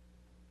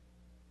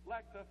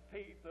 Like the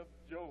faith of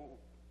Job.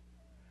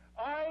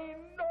 "I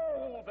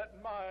know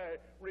that my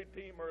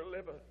Redeemer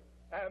liveth,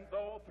 and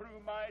though through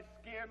my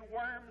skin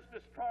worms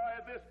destroy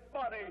this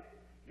body,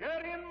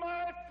 yet in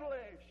my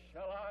flesh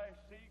shall I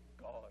see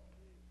God,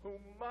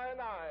 whom mine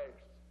eyes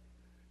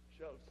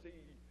shall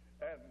see,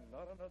 and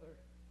not another."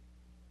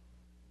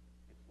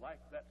 It's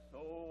like that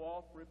so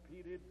oft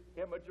repeated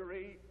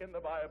imagery in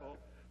the Bible,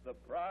 the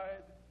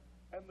bride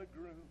and the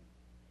groom.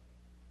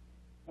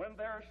 When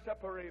they're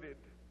separated,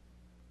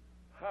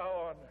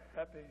 how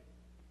unhappy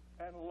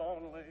and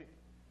lonely,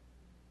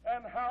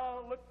 and how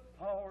look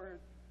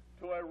forward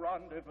to a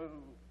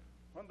rendezvous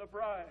when the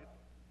bride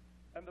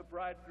and the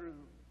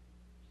bridegroom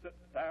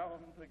sit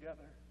down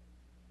together.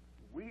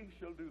 We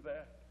shall do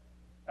that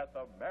at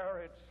the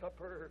marriage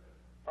supper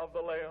of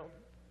the Lamb.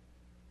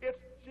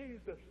 It's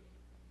Jesus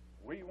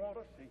we want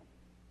to see,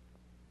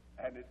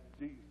 and it's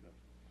Jesus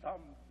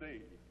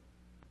someday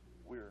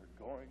we're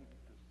going to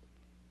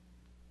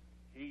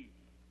see. He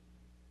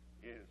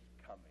is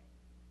coming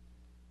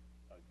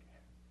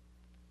again.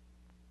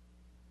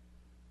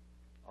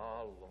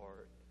 Oh,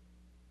 Lord,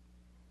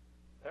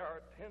 there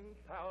are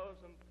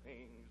 10,000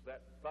 things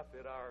that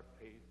buffet our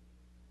faith.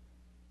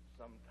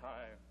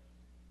 Sometimes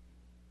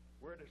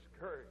we're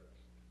discouraged.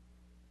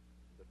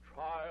 The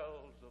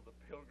trials of the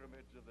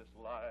pilgrimage of this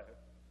life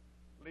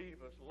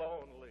leave us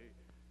lonely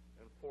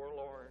and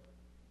forlorn.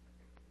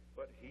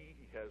 But he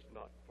has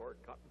not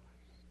forgotten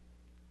us.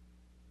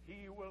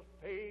 He will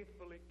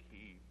faithfully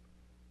keep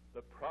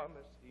the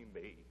promise he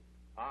made.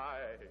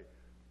 I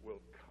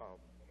will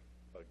come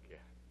again.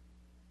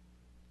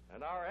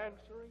 And our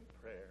answering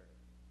prayer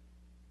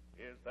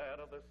is that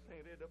of the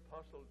sainted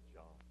Apostle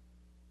John.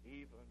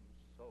 Even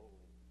so,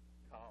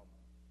 come,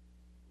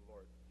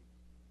 Lord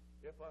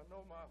Jesus. If I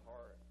know my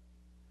heart,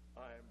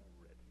 I'm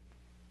ready.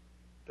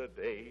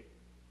 Today,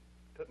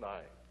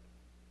 tonight,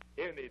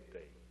 any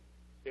day,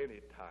 any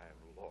time,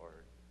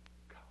 Lord,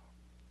 come.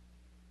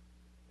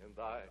 In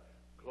thy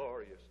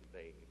glorious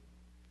name,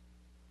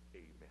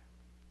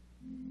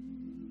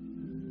 amen.